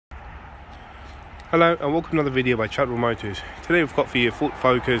Hello and welcome to another video by Chatwell Motors. Today we've got for you a Ford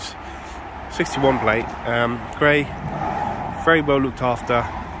Focus 61 plate, grey, very well looked after.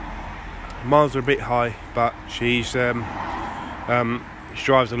 Miles are a bit high, but she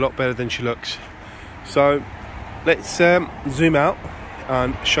drives a lot better than she looks. So let's zoom out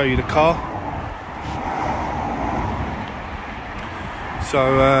and show you the car. So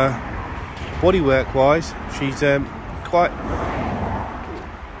bodywork wise, she's quite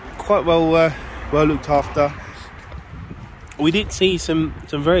well looked after. We did see some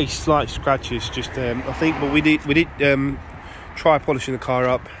very slight scratches, just I think, but we did try polishing the car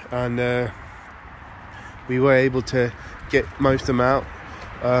up, and we were able to get most of them out.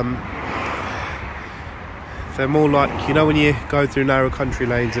 They're more like, you know, when you go through narrow country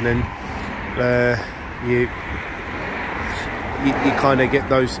lanes and then you kind of get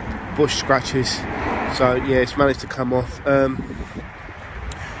those bush scratches. So yeah, it's managed to come off.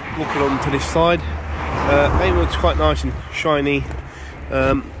 Walking on to this side, paintwork's quite nice and shiny.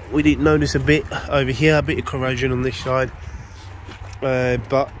 We did notice a bit over here, a bit of corrosion on this side,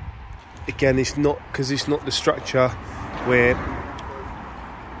 but again, it's not because it's not the structure where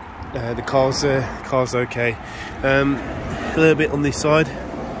the car's okay. A little bit on this side.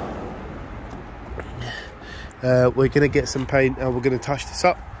 We're gonna get some paint and we're gonna touch this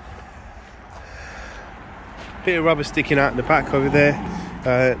up. Bit of rubber sticking out in the back over there.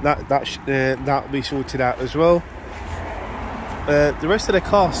 That'll be sorted out as well. The rest of the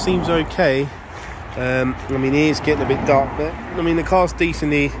car seems okay. I mean, it is getting a bit dark, but I mean the car's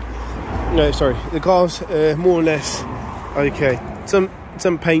decently. No, sorry, the car's more or less okay. Some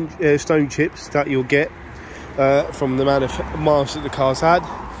paint stone chips that you'll get from the amount of miles that the car's had.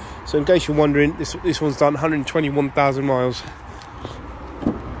 So in case you're wondering, this one's done 121,000 miles.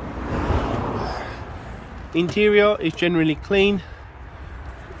 The interior is generally clean.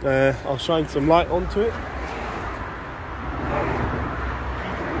 I'll shine some light onto it.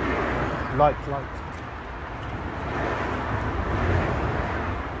 Light.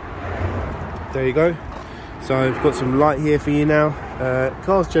 There you go. So I've got some light here for you now.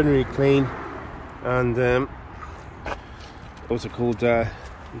 Car's generally clean, and what's it called? You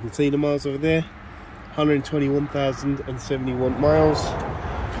can see the miles over there. 121,071 miles.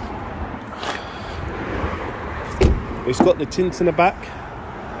 It's got the tints in the back,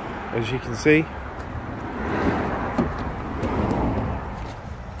 as you can see.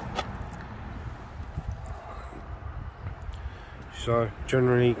 So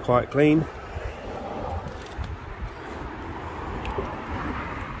generally quite clean.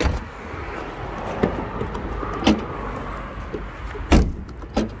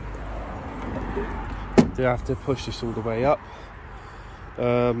 Do have to push this all the way up.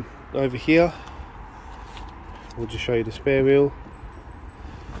 Over here, we'll just show you the spare wheel.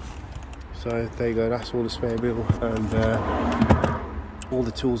 So there you go, that's all the spare wheel, and all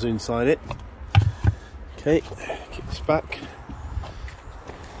the tools are inside it. Okay, kick this back.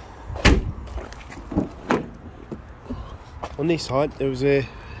 On this side, there was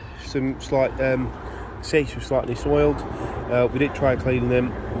some slight seats were slightly soiled. We did try cleaning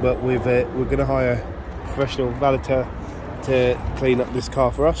them, but we're going to hire a professional valeter to clean up this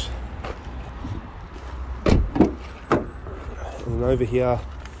car for us. And over here,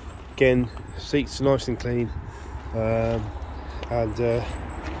 again, seats are nice and clean, let's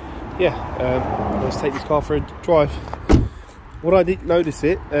take this car for a drive. What I did notice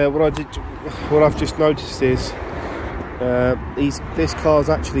what I've just noticed is this car's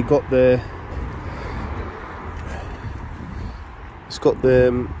actually got it's got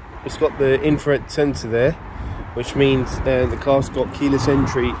the infrared sensor there, which means the car's got keyless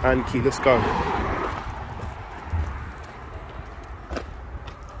entry and keyless go.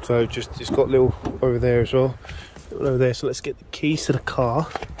 So it's got a little over there as well, over there. So let's get the keys to the car.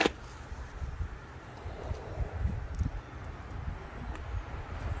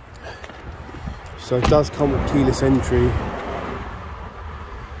 So it does come with keyless entry.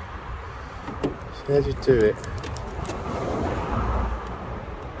 So there's you do it.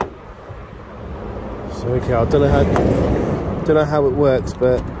 So okay, I don't know how it works,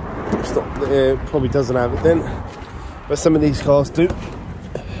 but it's not, it probably doesn't have it then. But some of these cars do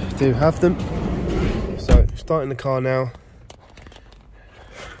have them. So starting the car now.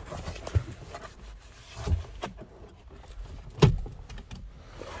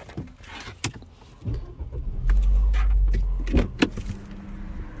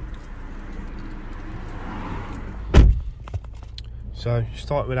 So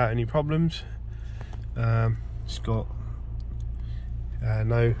start without any problems. It's got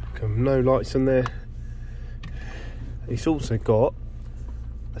no lights on there. It's also got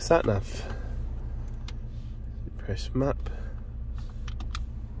a sat nav. press map.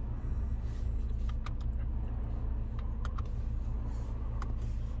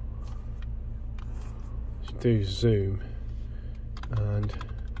 Do zoom and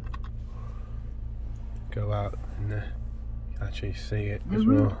go out and actually see it as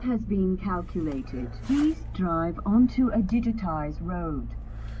well. The route has been calculated. Please drive onto a digitized road.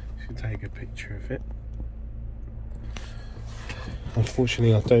 Should take a picture of it.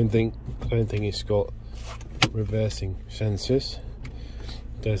 Unfortunately, I don't think it's got reversing sensors.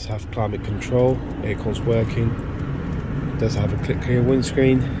 It does have climate control, aircon's working. It does have a click clear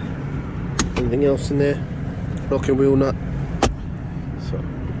windscreen. Anything else in there? Locking wheel nut. So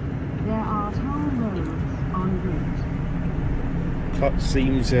there are toll roads en route. clutch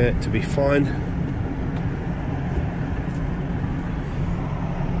seems to be fine.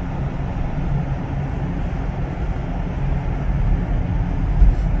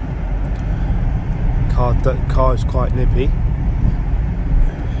 Car is quite nippy.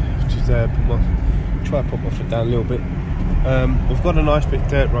 Just try to put my foot down a little bit. We've got a nice bit of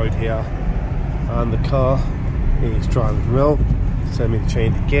dirt road here, and the car is driving well. So I'm going to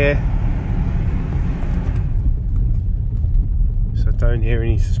change the gear, so I don't hear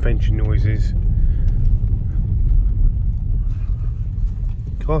any suspension noises.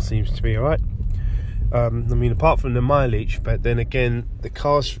 Car seems to be alright. I mean, apart from the mileage, but then again, the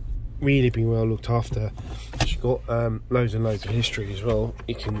car's really been well looked after. She's got loads and loads of history as well.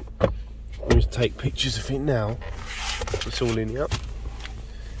 You can just take pictures of it now. It's all in here.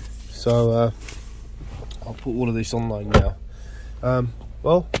 So I'll put all of this online now.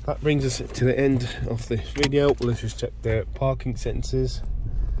 Well, that brings us to the end of this video. Let's just check the parking sensors.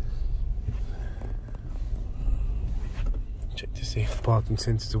 Check to see if the parking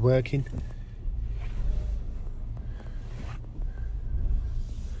sensors are working.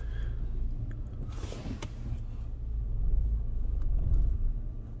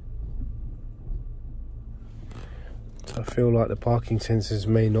 I feel like the parking sensors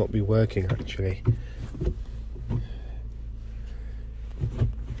may not be working actually.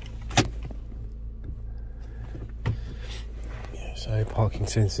 Yeah, so parking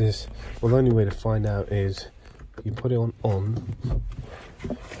sensors, well, the only way to find out is you put it on,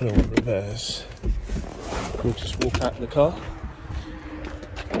 put it on reverse, we'll just walk out of the car.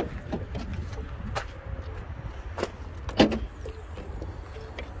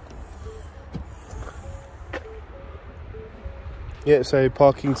 Yeah, so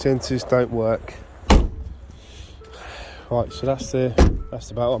parking sensors don't work. Right, so that's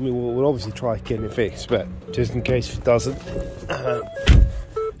about. I mean, we'll obviously try getting it fixed, but just in case it doesn't,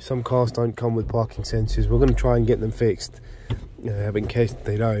 some cars don't come with parking sensors. We're going to try and get them fixed. But in case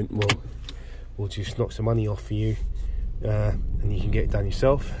they don't, we'll just knock some money off for you, and you can get it done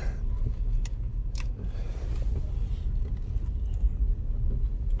yourself.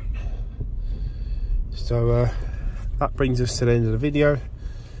 So that brings us to the end of the video.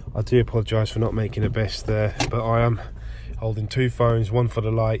 I do apologise for not making the best there, but I am holding two phones, one for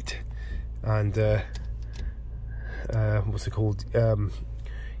the light and what's it called,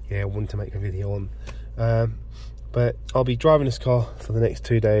 yeah, one to make a video on, but I'll be driving this car for the next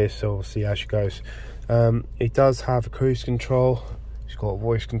 2 days, so we'll see how she goes. It does have a cruise control, it's got a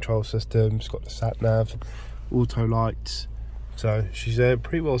voice control system, it's got the sat nav, auto lights, so she's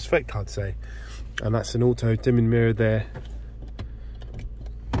pretty well spec'd, I'd say. And that's an auto dimming mirror there.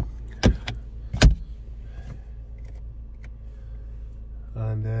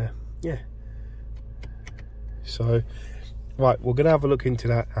 And yeah, so right, we're gonna have a look into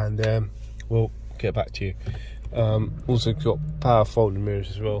that, and we'll get back to you. Also got power folding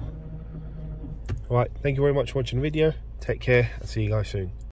mirrors as well. Right, thank you very much for watching the video. Take care, I'll see you guys soon.